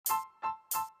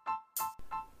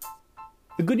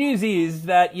The good news is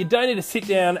that you don't need to sit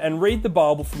down and read the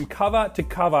Bible from cover to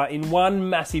cover in one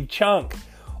massive chunk.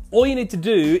 All you need to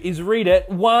do is read it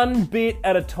one bit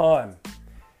at a time.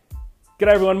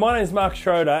 G'day everyone, my name is Mark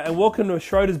Schroeder and welcome to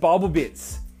Schroeder's Bible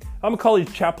Bits. I'm a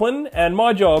college chaplain and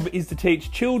my job is to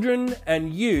teach children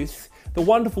and youth the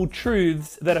wonderful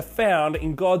truths that are found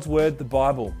in God's Word, the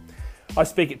Bible. I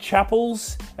speak at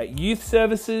chapels, at youth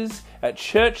services, at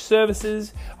church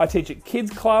services, I teach at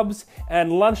kids clubs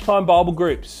and lunchtime Bible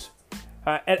groups.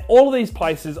 At all of these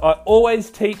places I always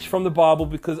teach from the Bible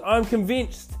because I'm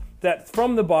convinced that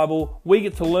from the Bible we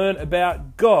get to learn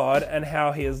about God and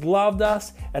how He has loved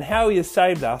us and how He has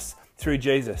saved us through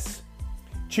Jesus.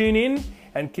 Tune in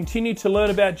and continue to learn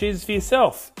about Jesus for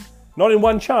yourself, not in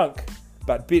one chunk,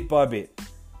 but bit by bit.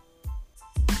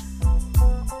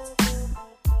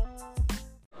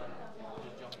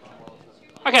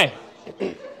 Okay.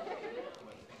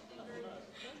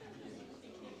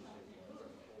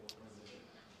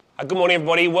 Good morning,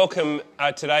 everybody. Welcome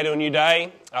today to a new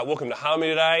day. Welcome to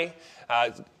Harmony today.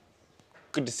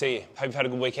 Good to see you. Hope you've had a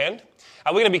good weekend.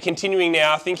 We're going to be continuing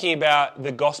now thinking about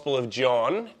the Gospel of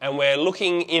John, and we're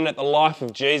looking in at the life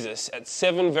of Jesus at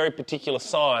 7 very particular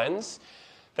signs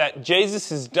that Jesus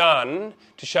has done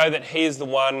to show that He is the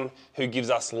one who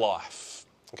gives us life.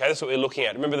 Okay, that's what we're looking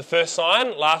at. Remember the first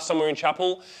sign, last time we were in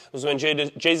chapel, was when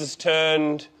Jesus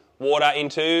turned water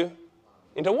into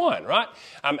wine, right?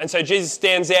 And so Jesus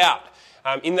stands out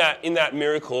in that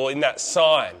miracle, in that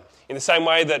sign. In the same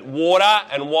way that water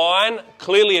and wine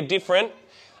clearly are different,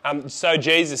 so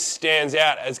Jesus stands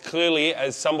out as clearly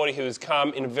as somebody who has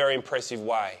come in a very impressive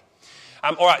way.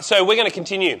 All right, so we're going to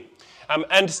continue.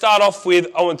 And to start off with,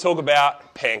 I want to talk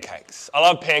about pancakes. I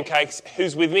love pancakes.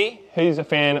 Who's with me? Who's a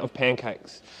fan of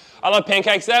pancakes? I love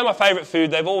pancakes. They're my favourite food.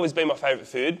 They've always been my favourite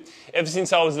food ever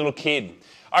since I was a little kid.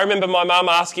 I remember my mum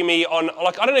asking me I don't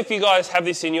know if you guys have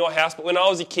this in your house, but when I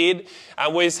was a kid,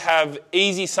 we used to have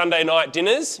easy Sunday night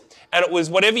dinners, and it was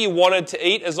whatever you wanted to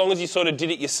eat as long as you sort of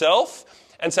did it yourself.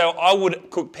 And so I would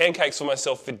cook pancakes for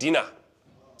myself for dinner.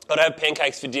 I'd have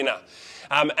pancakes for dinner.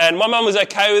 And my mum was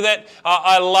okay with it.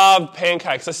 I loved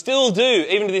pancakes. I still do,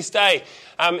 even to this day.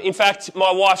 In fact,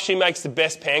 my wife, she makes the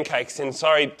best pancakes. And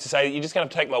sorry to say, you're just going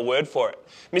to have to take my word for it.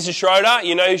 Mrs. Schroeder,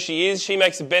 you know who she is. She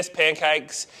makes the best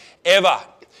pancakes ever.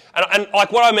 And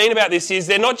like what I mean about this is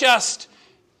they're not just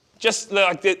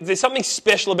like there's something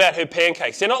special about her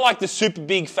pancakes. They're not like the super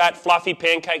big, fat, fluffy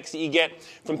pancakes that you get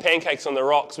from Pancakes on the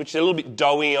Rocks, which are a little bit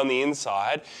doughy on the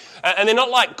inside. And they're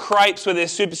not like crepes where they're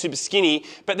super, super skinny,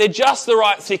 but they're just the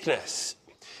right thickness.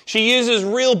 She uses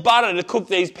real butter to cook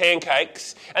these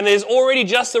pancakes, and there's already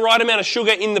just the right amount of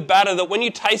sugar in the batter that when you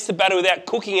taste the batter without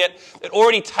cooking it, it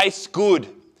already tastes good.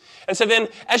 And so then,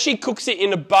 as she cooks it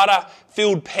in a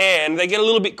butter-filled pan, they get a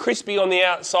little bit crispy on the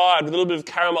outside with a little bit of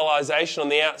caramelisation on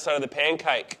the outside of the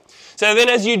pancake. So then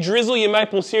as you drizzle your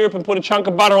maple syrup and put a chunk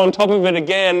of butter on top of it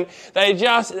again,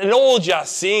 it all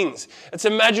just sings. It's a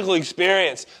magical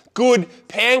experience. Good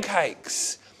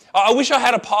pancakes. I wish I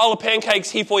had a pile of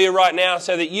pancakes here for you right now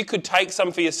so that you could take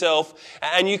some for yourself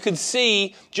and you could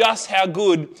see just how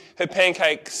good her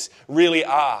pancakes really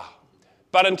are.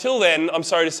 But until then, I'm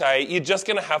sorry to say, you're just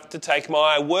going to have to take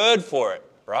my word for it,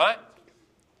 right?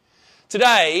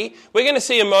 Today, we're going to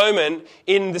see a moment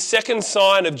in the second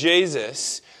sign of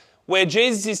Jesus where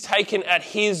Jesus is taken at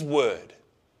His word.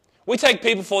 We take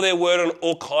people for their word on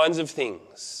all kinds of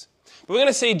things. But we're going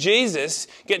to see Jesus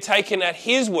get taken at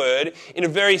His word in a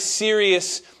very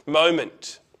serious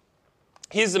moment.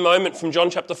 Here's the moment from John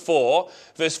chapter 4,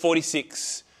 verse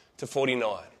 46 to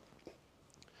 49.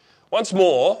 Once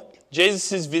more,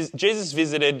 Jesus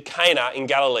visited Cana in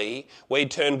Galilee, where He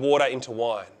turned water into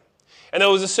wine. And there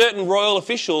was a certain royal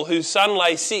official whose son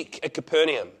lay sick at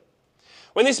Capernaum.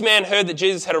 When this man heard that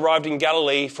Jesus had arrived in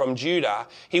Galilee from Judah,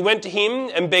 he went to Him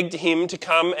and begged Him to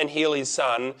come and heal his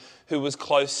son, who was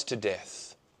close to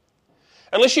death.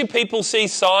 "Unless you people see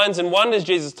signs and wonders,"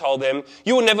 Jesus told them,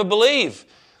 "you will never believe."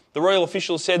 The royal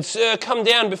official said, "Sir, come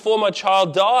down before my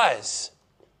child dies."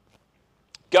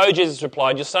 "Go," Jesus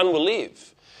replied, "your son will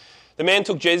live." The man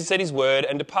took Jesus at His word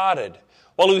and departed.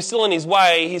 While he was still on his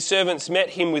way, his servants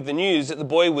met him with the news that the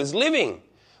boy was living.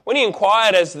 When he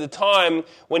inquired as to the time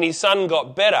when his son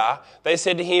got better, they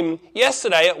said to him,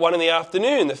 "Yesterday at 1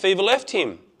 PM, the fever left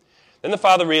him." Then the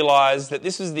father realised that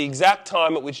this was the exact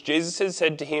time at which Jesus had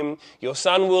said to him, "Your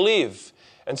son will live."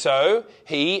 And so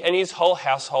he and his whole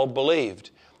household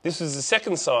believed. This was the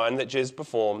second sign that Jesus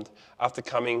performed after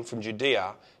coming from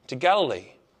Judea to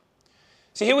Galilee.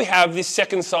 So here we have this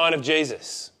second sign of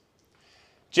Jesus.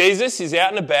 Jesus is out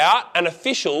and about, an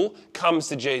official comes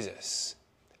to Jesus.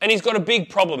 And he's got a big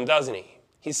problem, doesn't he?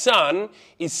 His son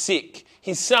is sick.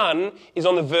 His son is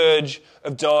on the verge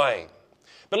of dying.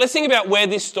 But let's think about where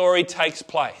this story takes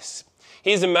place.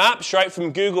 Here's a map straight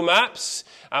from Google Maps,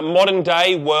 a modern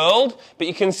day world, but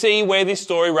you can see where this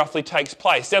story roughly takes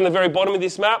place. Down the very bottom of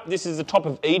this map, this is the top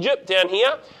of Egypt down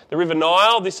here, the River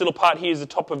Nile. This little part here is the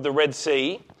top of the Red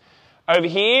Sea. Over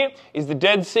here is the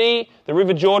Dead Sea. The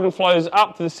River Jordan flows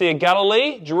up to the Sea of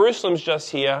Galilee. Jerusalem's just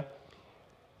here.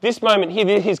 This moment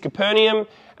here, here's Capernaum,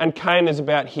 and Canaan is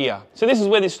about here. So this is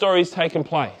where this story is taking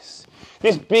place.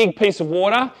 This big piece of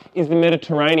water is the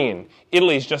Mediterranean.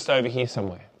 Italy's just over here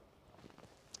somewhere.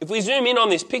 If we zoom in on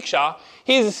this picture,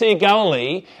 here's the Sea of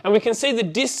Galilee, and we can see the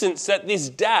distance that this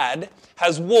dad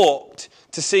has walked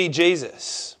to see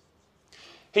Jesus.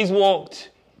 He's walked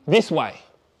this way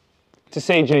to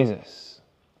see Jesus.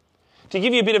 To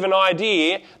give you a bit of an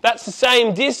idea, that's the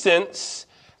same distance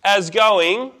as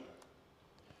going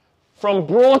from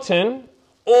Broughton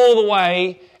all the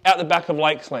way out the back of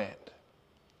Lakesland.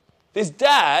 This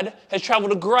dad has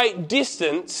travelled a great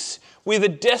distance with a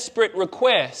desperate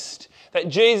request that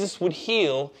Jesus would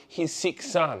heal his sick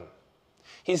son.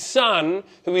 His son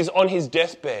who is on his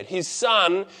deathbed. His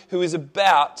son who is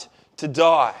about to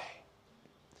die.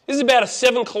 This is about a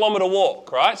 7-kilometre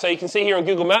walk, right? So you can see here on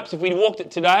Google Maps, if we walked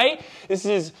it today, a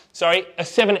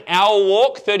 7-hour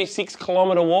walk,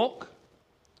 36-kilometre walk.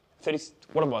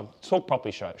 Talk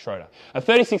properly, Schroeder. A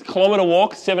 36-kilometre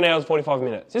walk, 7 hours, 45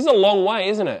 minutes. This is a long way,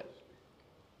 isn't it?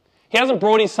 He hasn't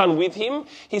brought his son with him.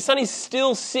 His son is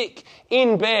still sick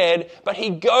in bed, but he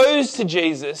goes to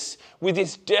Jesus with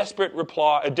this desperate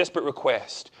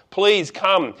request. Please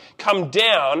come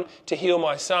down to heal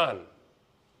my son.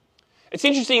 It's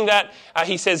interesting that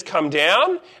he says come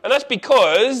down, and that's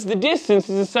because the distance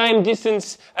is the same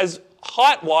distance as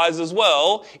height-wise as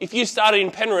well if you started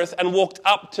in Penrith and walked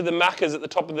up to the Maccas at the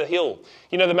top of the hill.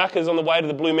 You know the Maccas on the way to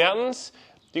the Blue Mountains?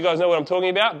 Do you guys know what I'm talking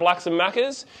about? Blacks and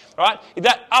Maccas, right?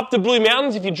 That up the Blue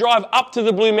Mountains, if you drive up to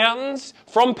the Blue Mountains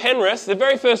from Penrith, the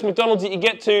very first McDonald's that you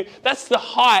get to, that's the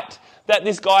height that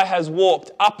this guy has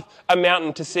walked up a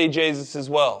mountain to see Jesus as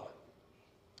well.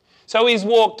 So he's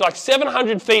walked like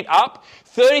 700 feet up,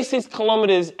 36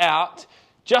 kilometres out,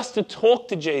 just to talk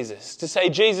to Jesus, to say,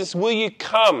 Jesus, will you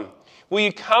come? Will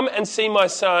you come and see my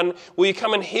son? Will you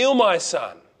come and heal my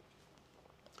son?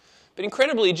 But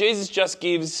incredibly, Jesus just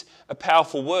gives a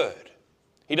powerful word.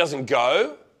 He doesn't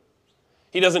go.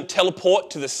 He doesn't teleport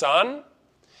to the son.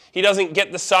 He doesn't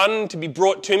get the son to be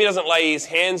brought to him. He doesn't lay his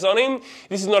hands on him.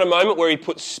 This is not a moment where he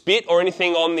puts spit or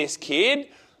anything on this kid,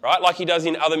 right, like he does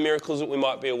in other miracles that we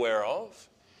might be aware of.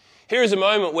 Here is a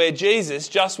moment where Jesus,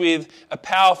 just with a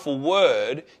powerful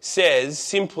word, says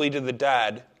simply to the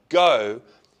dad, go,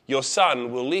 your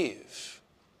son will live.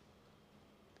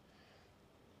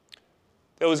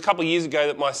 There was a couple of years ago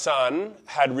that my son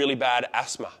had really bad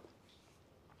asthma.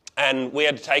 And we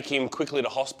had to take him quickly to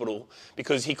hospital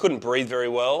because he couldn't breathe very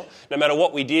well. No matter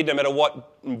what we did, no matter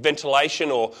what ventilation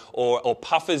or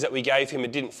puffers that we gave him,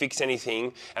 it didn't fix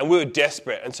anything. And we were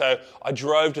desperate. And so I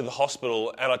drove to the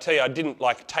hospital, and I tell you, I didn't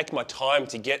take my time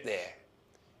to get there.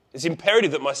 It's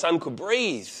imperative that my son could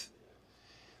breathe.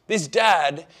 This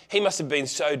dad, he must have been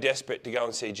so desperate to go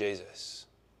and see Jesus.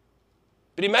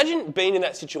 But imagine being in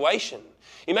that situation.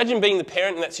 Imagine being the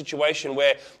parent in that situation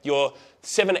where you're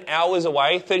 7 hours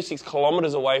away, 36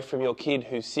 kilometres away from your kid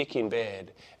who's sick in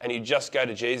bed, and you just go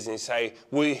to Jesus and you say,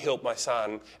 will you help my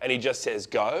son? And he just says,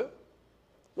 go.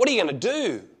 What are you going to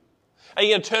do? Are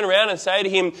you going to turn around and say to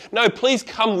him, no, please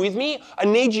come with me. I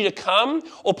need you to come.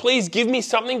 Or please give me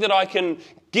something that I can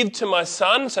give to my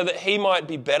son so that he might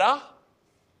be better.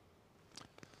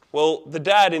 Well, the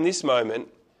dad in this moment,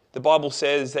 the Bible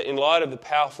says that in light of the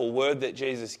powerful word that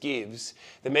Jesus gives,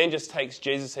 the man just takes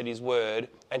Jesus at his word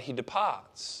and he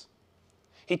departs.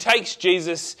 He takes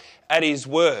Jesus at his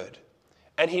word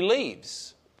and he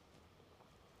leaves.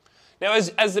 Now,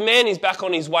 as the man is back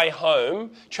on his way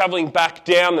home, travelling back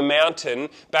down the mountain,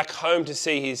 back home to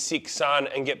see his sick son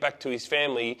and get back to his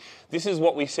family, this is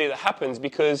what we see that happens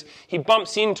because he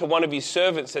bumps into one of his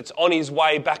servants that's on his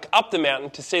way back up the mountain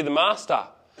to see the master.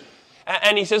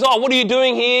 And he says, oh, what are you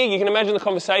doing here? You can imagine the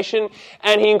conversation.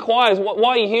 And he inquires, why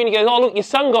are you here? And he goes, oh, look, your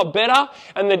son got better.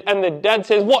 And the dad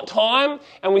says, what time?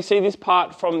 And we see this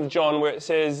part from John where it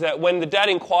says that when the dad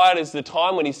inquired as the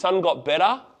time when his son got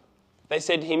better, they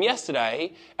said to him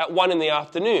yesterday at 1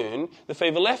 PM, the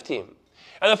fever left him.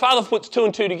 And the father puts 2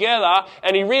 and 2 together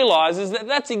and he realises that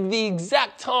that's the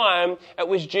exact time at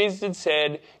which Jesus had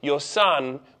said, your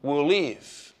son will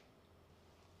live.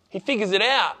 He figures it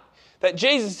out. That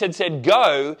Jesus had said,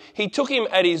 go, he took him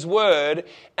at his word,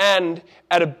 and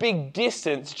at a big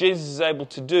distance, Jesus is able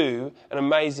to do an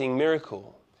amazing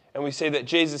miracle. And we see that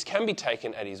Jesus can be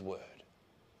taken at his word.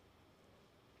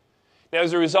 Now,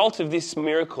 as a result of this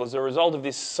miracle, as a result of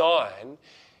this sign,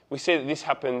 we see that this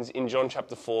happens in John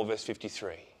chapter 4, verse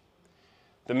 53.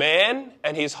 The man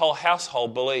and his whole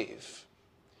household believe.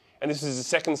 And this is the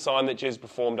second sign that Jesus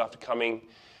performed after coming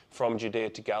from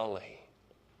Judea to Galilee.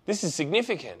 This is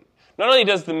significant. Not only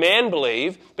does the man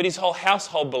believe, but his whole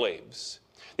household believes.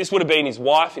 This would have been his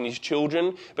wife and his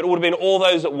children, but it would have been all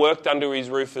those that worked under his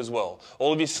roof as well.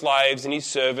 All of his slaves and his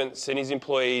servants and his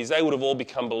employees, they would have all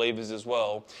become believers as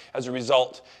well as a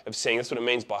result of seeing. That's what it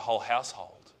means by whole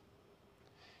household.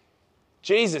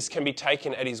 Jesus can be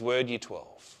taken at his word, year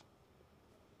 12.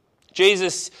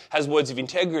 Jesus has words of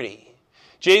integrity.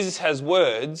 Jesus has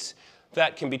words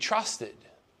that can be trusted.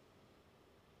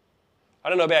 I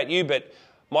don't know about you, but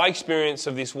my experience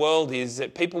of this world is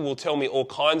that people will tell me all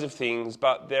kinds of things,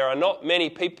 but there are not many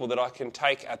people that I can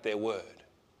take at their word.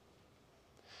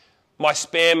 My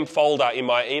spam folder in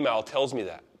my email tells me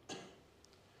that.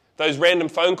 Those random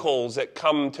phone calls that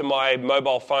come to my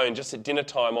mobile phone just at dinner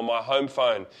time on my home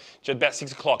phone, just about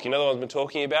 6 o'clock, you know the ones I've been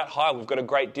talking about? Hi, we've got a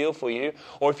great deal for you.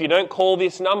 Or if you don't call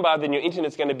this number, then your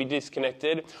internet's going to be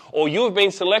disconnected. Or you have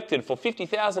been selected for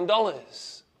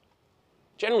 $50,000.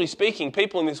 Generally speaking,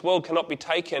 people in this world cannot be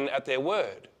taken at their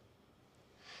word.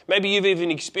 Maybe you've even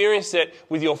experienced it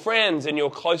with your friends and your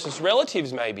closest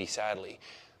relatives, maybe, sadly.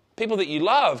 People that you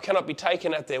love cannot be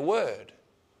taken at their word.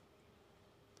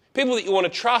 People that you want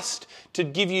to trust to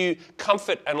give you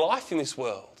comfort and life in this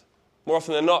world, more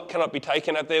often than not, cannot be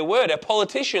taken at their word. Our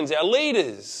politicians, our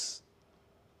leaders,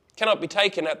 cannot be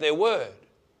taken at their word.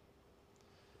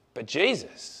 But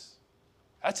Jesus,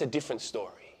 that's a different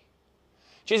story.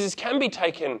 Jesus can be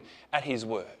taken at his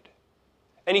word.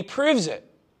 And he proves it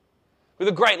with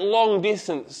a great long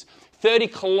distance,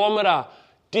 30-kilometre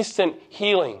distant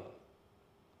healing,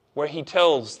 where he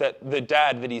tells that the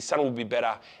dad that his son will be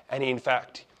better, and he in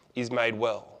fact is made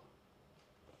well.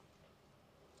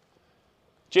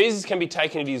 Jesus can be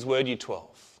taken at his word, year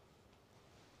 12.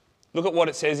 Look at what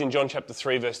it says in John chapter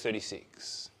 3, verse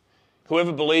 36.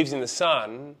 Whoever believes in the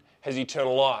Son has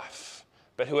eternal life,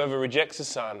 but whoever rejects the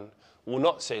Son will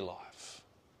not see life.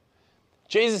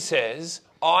 Jesus says,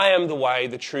 I am the way,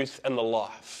 the truth, and the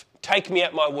life. Take me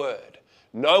at my word.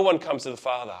 No one comes to the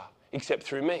Father except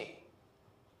through me.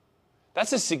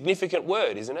 That's a significant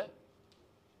word, isn't it?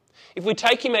 If we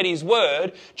take him at his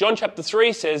word, John chapter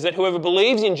 3 says that whoever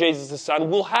believes in Jesus the Son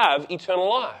will have eternal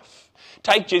life.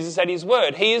 Take Jesus at his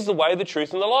word. He is the way, the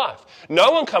truth, and the life.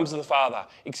 No one comes to the Father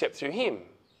except through him.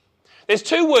 There's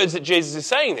two words that Jesus is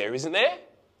saying there, isn't there?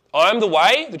 I am the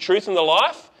way, the truth, and the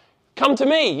life. Come to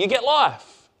me, you get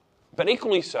life. But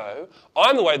equally so, I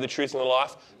am the way, the truth, and the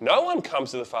life. No one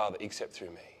comes to the Father except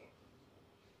through me.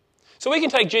 So we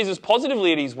can take Jesus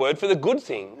positively at his word for the good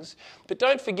things, but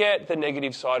don't forget the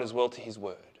negative side as well to his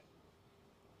word.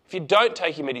 If you don't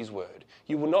take him at his word,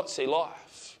 you will not see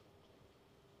life.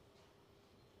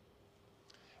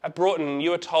 At Broughton,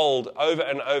 you are told over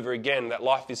and over again that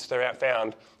life is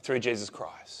found through Jesus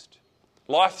Christ.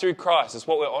 Life through Christ is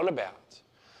what we're on about.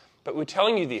 But we're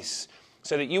telling you this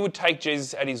so that you would take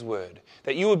Jesus at his word,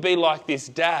 that you would be like this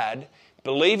dad,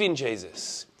 believe in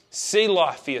Jesus, see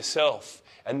life for yourself,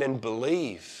 and then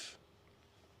believe.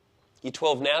 Year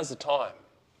 12, now's the time.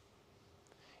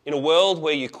 In a world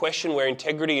where you question where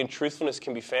integrity and truthfulness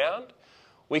can be found,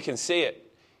 we can see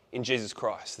it in Jesus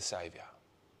Christ, the Saviour.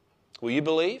 Will you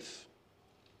believe?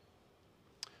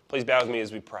 Please bow with me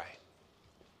as we pray.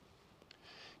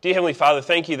 Dear Heavenly Father,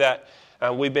 thank you that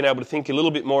we've been able to think a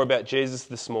little bit more about Jesus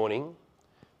this morning.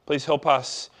 Please help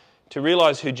us to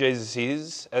realise who Jesus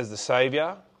is as the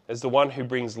Saviour, as the one who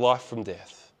brings life from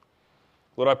death.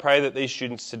 Lord, I pray that these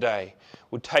students today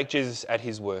would take Jesus at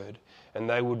his word and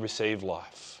they would receive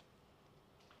life.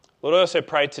 Lord, I also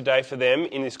pray today for them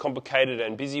in this complicated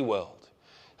and busy world.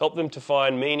 Help them to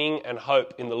find meaning and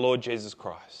hope in the Lord Jesus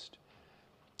Christ.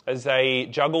 As they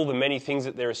juggle the many things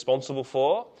that they're responsible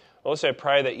for, I also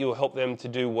pray that you will help them to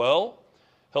do well,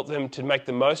 help them to make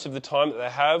the most of the time that they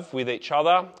have with each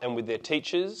other and with their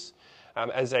teachers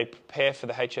as they prepare for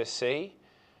the HSC.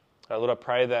 Lord, I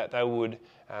pray that they would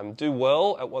do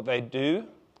well at what they do,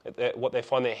 at what they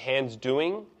find their hands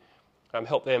doing.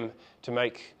 Help them to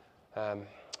make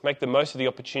the most of the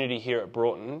opportunity here at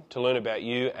Broughton to learn about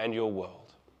you and your world.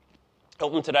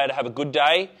 Help them today to have a good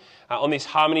day on this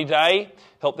Harmony Day.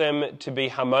 Help them to be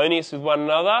harmonious with one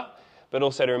another, but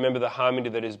also to remember the harmony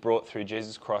that is brought through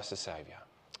Jesus Christ the Saviour.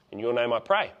 In your name I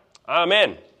pray.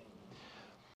 Amen.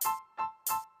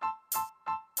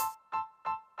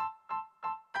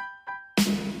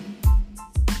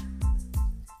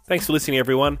 Thanks for listening,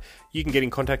 everyone. You can get in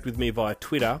contact with me via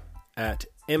Twitter at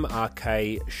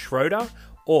MRK Schroeder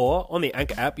Or on the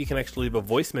Anchor app, you can actually leave a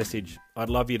voice message. I'd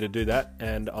love you to do that,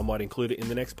 and I might include it in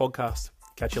the next podcast.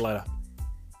 Catch you later.